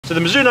So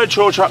the Mizuno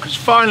Tour Truck has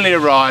finally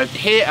arrived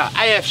here at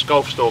AF's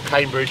Golf Store,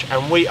 Cambridge,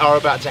 and we are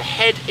about to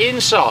head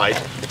inside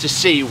to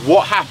see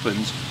what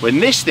happens when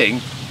this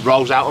thing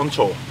rolls out on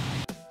tour.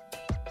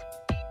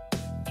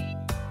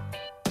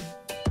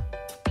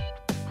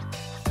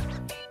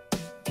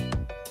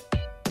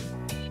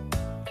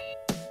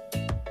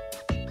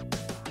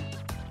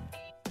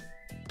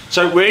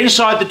 So we're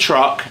inside the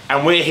truck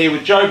and we're here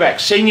with Joe Beck,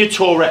 Senior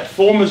Tour Rep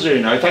for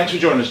Mizuno. Thanks for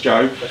joining us,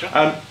 Joe.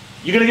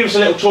 You're going to give us a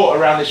little tour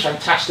around this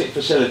fantastic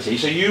facility.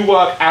 So you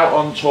work out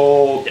on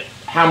tour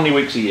how many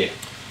weeks a year?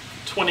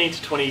 20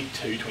 to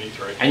 22,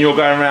 23. And you're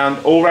going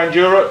around all around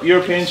Europe,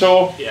 European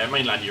tour? Yeah,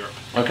 mainland Europe.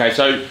 Okay,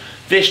 so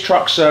this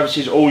truck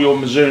services all your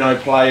Mizuno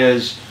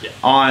players,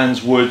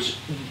 irons, woods.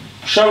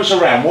 Show us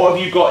around. What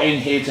have you got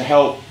in here to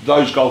help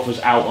those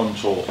golfers out on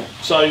tour?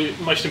 So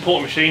most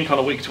important machine kind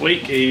of week to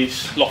week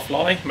is loft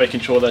lie, making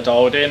sure they're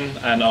dialed in,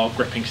 and our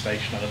gripping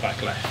station at the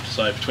back left.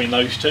 So between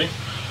those two,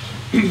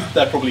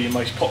 they're probably your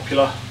most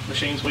popular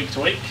machines week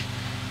to week.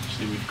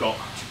 So we've got...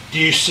 Do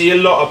you see a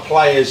lot of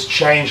players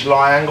change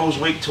lie angles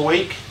week to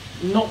week?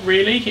 Not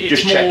really.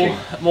 It's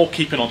just more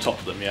keeping on top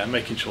of them, yeah,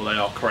 making sure they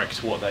are correct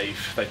to what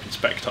they've been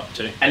spec'd up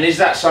to. And is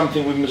that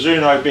something with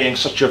Mizuno being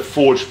such a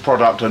forged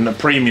product and a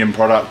premium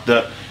product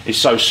that is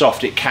so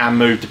soft it can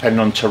move depending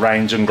on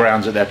terrains and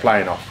grounds that they're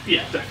playing off?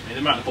 Yeah, definitely. The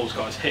amount of balls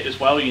guys hit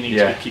as well, you need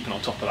to be keeping on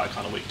top of that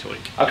kind of week to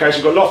week. Okay, so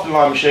we've got loft and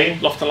lie machine.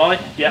 Loft and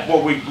lie, yeah.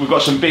 Well, we've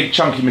got some big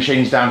chunky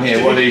machines down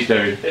here. What are these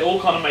doing? It all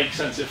kind of makes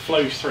sense, it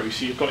flows through.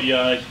 So you've got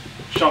your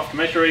shaft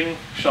measuring,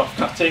 shaft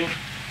cutting,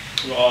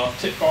 we've got our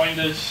tip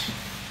grinders,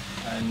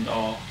 and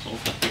our sort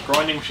of big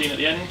grinding machine at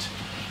the end,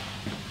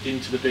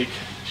 into the big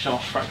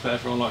shaft track that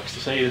everyone likes to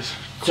see. There's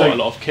quite a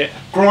lot of kit.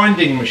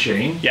 Grinding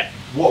machine? Yeah.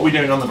 What are we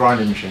doing on the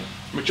grinding machine?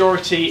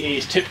 Majority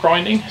is tip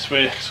grinding, so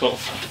we're sort of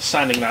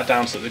sanding that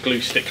down so that the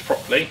glue sticks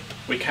properly.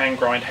 We can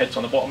grind heads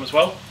on the bottom as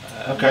well.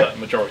 But the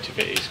majority of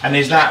it is. And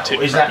is that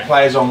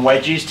players on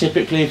wedges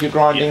typically if you're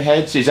grinding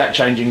heads? Is that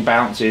changing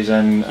bounces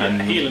and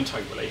heel and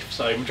toe relief?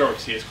 So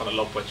majority is kind of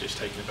lob wedges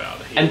taking a bit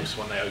out of the heels.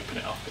 When they open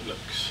it up, it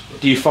looks.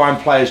 Do you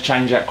find players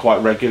change that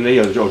quite regularly,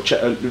 or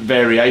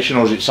variation,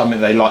 or is it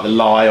something they like the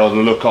lie or the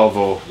look of?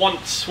 Or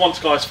once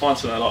guys find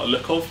something they like the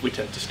look of, we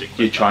tend to stick with.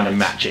 You're trying to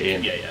match it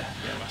in. Yeah.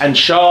 And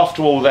shaft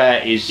wall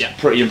there is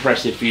pretty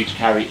impressive for you to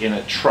carry in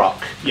a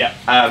truck.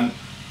 Yeah.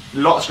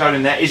 Lots going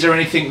in there. Is there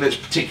anything that's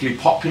particularly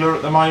popular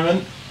at the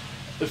moment?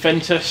 The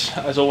Ventus,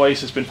 as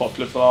always, has been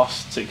popular for the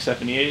last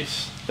 6-7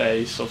 years.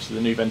 There's obviously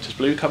the new Ventus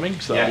Blue coming,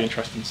 so that'll be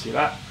interesting to see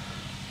that.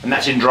 And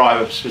that's in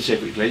driver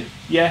specifically?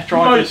 Yeah,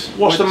 drivers.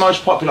 What's the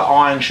most popular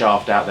iron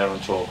shaft out there on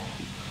tour?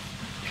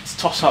 It's a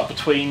toss-up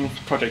between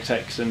Project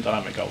X and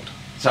Dynamic Gold.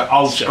 So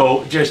old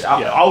school,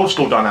 old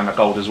school Dynamic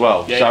Gold as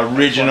well. Yeah, so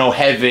original,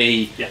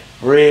 heavy. Yeah.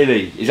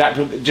 Really? Is that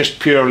just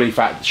purely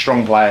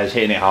strong players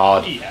hitting it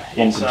hard? Yeah.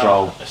 One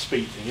control. A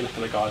speed thing. You look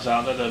at the guys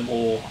out there; they're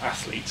more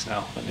athletes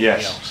now than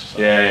anything else. So.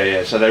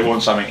 Yeah. So they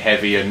want something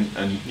heavy and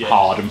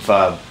hard and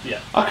firm. Yeah.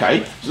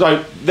 Okay.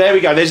 So there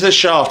we go. There's the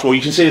shaft wall.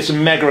 You can see there's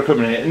some mega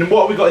equipment in it. And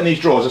what have we got in these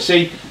drawers? I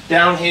see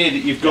down here that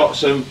you've got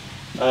some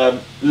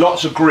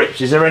lots of grips.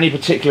 Is there any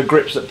particular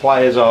grips that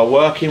players are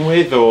working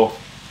with or?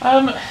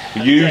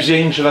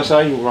 Using, should I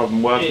say, rather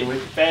than working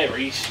with? It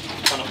varies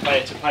kind of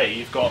player to player.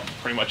 You've got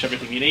pretty much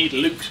everything you need.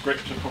 Luke's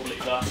grips are probably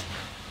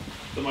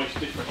the most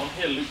different on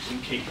here. Luke's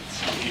and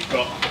Keith's. You've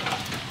got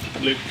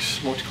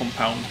Luke's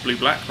multi-compound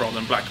blue-black rather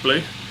than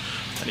black-blue,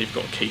 and you've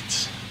got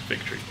Keith's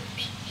Victory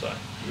grips. So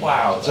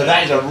wow, so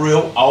that is a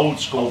real old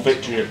school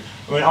Victory.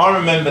 I mean, I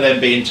remember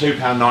them being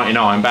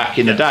 £2.99 back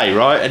in the day,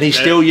 right? And he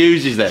still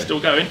uses them.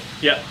 Still going,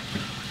 yeah.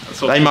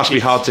 They must be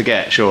hard to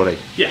get, surely.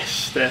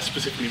 Yes, they're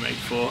specifically made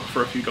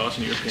for a few guys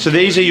in European. So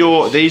these are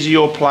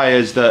your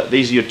players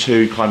these are your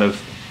two kind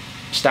of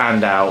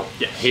standout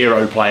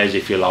hero players,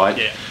 if you like.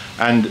 Yeah.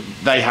 And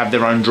they have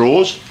their own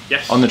drawers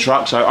on the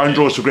truck. So own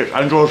drawers for grips,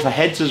 own drawers for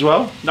heads as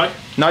well. No.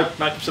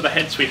 So the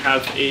heads we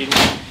have in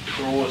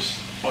drawers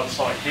by the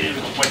side here,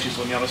 with wedges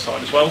on the other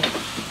side as well.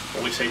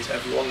 What we say to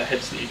everyone, the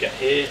heads that you get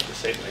here, the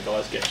same that the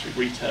guys get through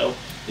retail.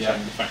 Yeah.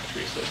 In the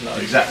factory, so there's no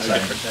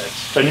different heads.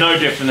 So no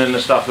different than the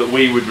stuff that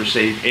we would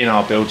receive in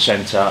our build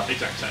centre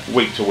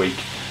week to week.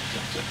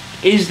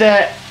 Exactly. Is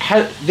there,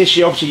 this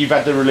year obviously you've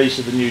had the release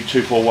of the new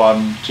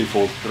 241,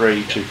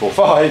 243,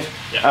 245.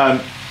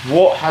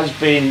 What has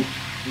been,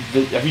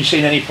 have you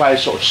seen any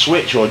players sort of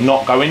switch or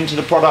not go into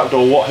the product,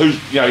 or what?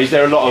 Is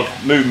there a lot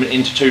of movement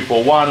into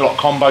 241, a lot of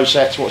combo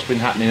sets? What's been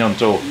happening on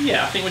tour?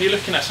 Yeah, I think when you're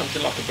looking at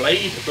something like a blade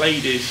is a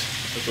blade at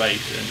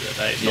the end of the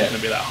day. It's not going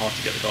to be that hard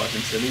to get the guys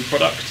into the new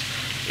product.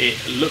 It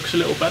looks a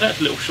little better, it's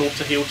a little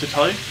shorter heel to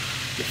toe.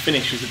 The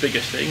finish is the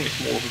biggest thing.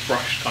 It's more of a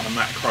brushed kind of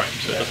matte chrome,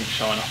 so it doesn't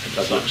shine up in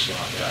the sun.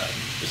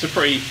 It's a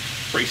pretty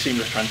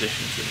seamless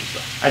transition to the new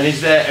stuff.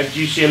 And do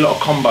you see a lot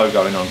of combo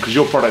going on? Because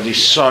your product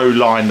is so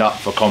lined up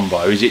for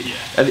combo. Is it?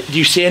 Do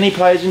you see any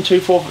players in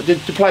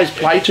 245? Do players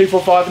play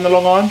 245 in the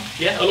long iron?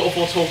 Yeah, a lot of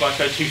our tour guys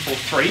go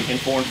 243 in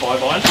 4 and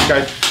 5 iron.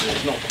 Okay.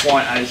 It's not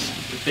quite as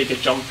big a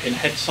jump in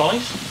head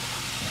size.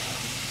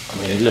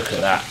 I mean, look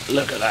at that.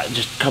 Look at that.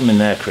 Just come in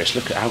there, Chris.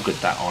 Look at how good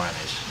that iron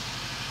is.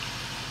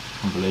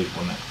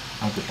 Unbelievable, isn't it?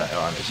 How good that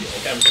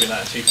is. Again, between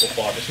that and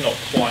 245, it's not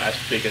quite as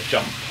big a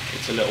jump.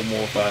 It's a little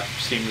more of a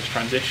seamless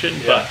transition,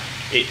 but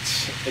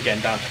it's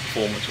again down to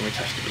performance. When we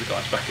tested with the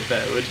guys back at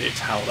Bearwood, it's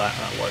how that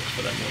works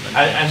for them more than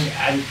anything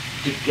else.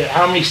 And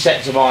how many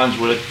sets of irons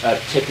would a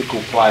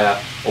typical player,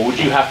 or would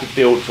you have to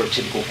build for a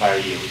typical player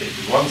a year? Would it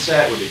be one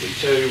set? Would it be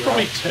two?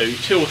 Probably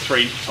two or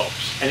three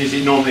tops. And is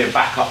it normally a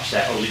backup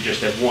set, or is it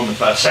just they've worn the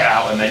first set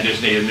out and they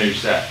just need a new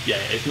set?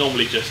 Yeah, it's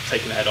normally just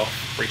taking the head off,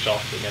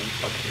 reshafting, and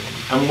plugging it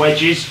on. And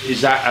wedges,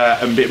 is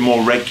that a bit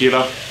more regular?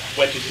 Yeah.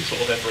 Wedges is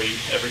sort of every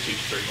 2 to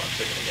 3 months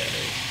they're going to get a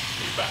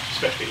new batch,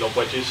 especially lob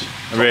wedges.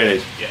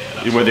 Really?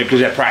 Yeah. Because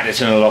they're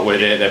practicing a lot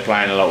with it, they're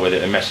playing a lot with it,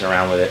 they're messing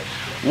around with it.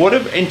 What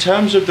in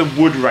terms of the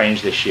wood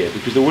range this year?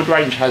 Because the wood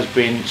range has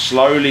been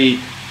slowly,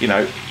 you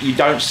know, you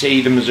don't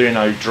see the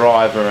Mizuno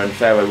driver and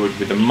fairway wood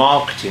with the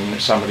marketing that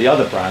some of the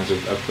other brands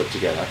have put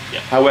together. Yeah.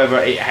 However,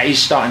 it is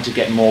starting to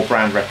get more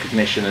brand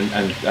recognition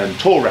and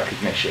tour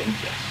recognition.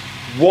 Yes.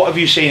 What have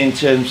you seen in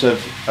terms of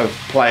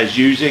players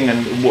using,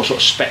 and what sort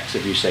of specs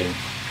have you seen?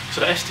 So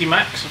the ST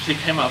Max obviously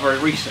came out very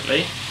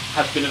recently.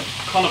 Has been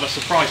kind of a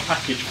surprise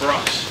package for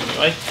us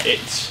anyway.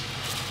 It's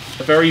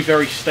a very,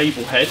 very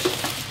stable head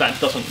that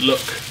doesn't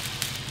look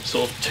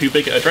sort of too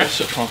big at a dress.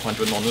 So try and find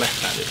a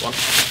non-left-handed one.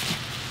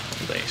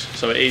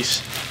 So it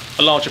is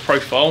a larger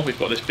profile. We've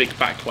got this big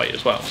back weight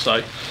as well.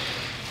 So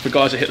for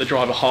guys that hit the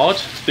driver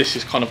hard, this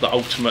is kind of the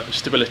ultimate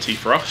stability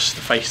for us.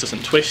 The face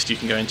doesn't twist. You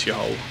can go into your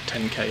whole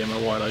 10k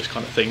MOY, those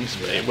kind of things,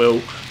 but it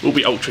will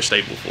be ultra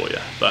stable for you.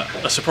 But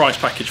a surprise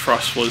package for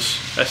us was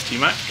ST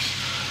Max,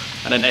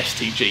 and then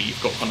STG.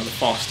 You've got kind of the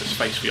fastest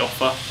face we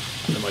offer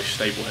and the most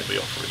stable head we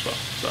offer as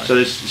well. So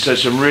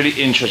there's some really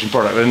interesting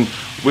product, and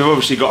we've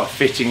obviously got a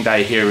fitting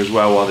day here as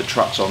well while the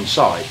truck's on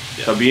site.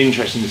 Yeah. So it'll be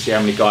interesting to see how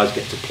many guys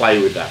get to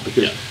play with that,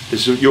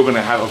 because you're going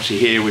to have, obviously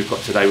here we've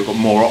got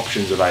more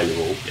options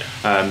available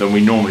than we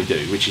normally do,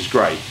 which is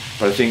great.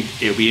 But I think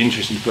it'll be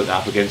interesting to put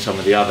that up against some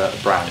of the other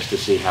brands to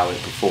see how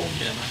it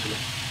performs. Yeah, massively.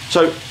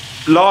 So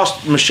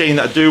last machine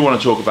that I do want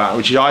to talk about,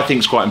 which I think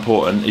is quite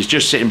important, is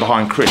just sitting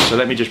behind Chris. So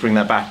let me just bring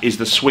that back. Is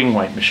the swing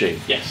weight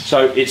machine. Yes.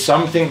 So it's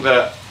something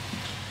that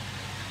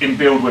in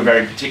build we're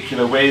very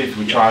particular with.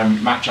 We try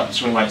and match up the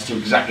swing weights to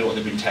exactly what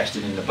they've been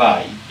tested in the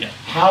bay. Yeah.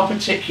 How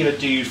particular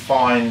do you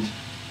find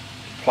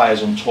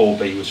players on tour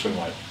be with swing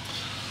weight?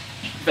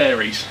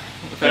 Varies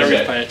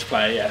player to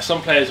player. Yeah.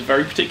 Some players are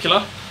very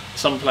particular.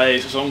 Some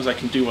players, as long as they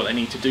can do what they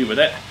need to do with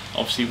it.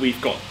 Obviously,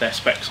 we've got their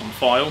specs on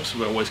file, so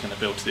we're always going to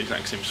build to the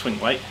exact same swing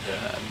weight.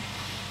 Yeah.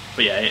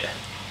 But yeah, it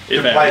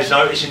do players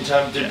notice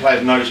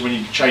players notice when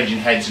you're changing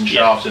heads and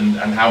shafts and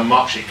how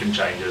much it can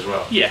change as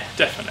well? Yeah,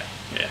 definitely.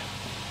 Yeah.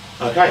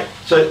 Okay,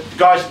 so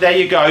guys, there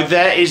you go.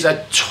 There is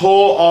a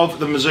tour of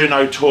the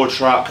Mizuno Tour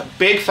Truck.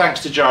 Big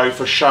thanks to Joe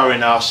for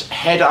showing us.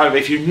 Head over,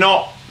 if you've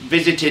not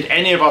visited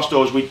any of our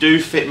stores, we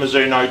do fit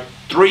Mizuno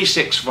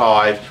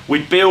 365.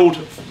 We build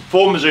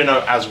for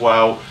Mizuno as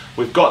well.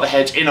 We've got the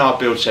heads in our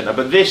build centre,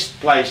 but this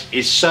place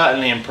is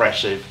certainly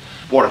impressive.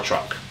 What a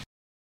truck.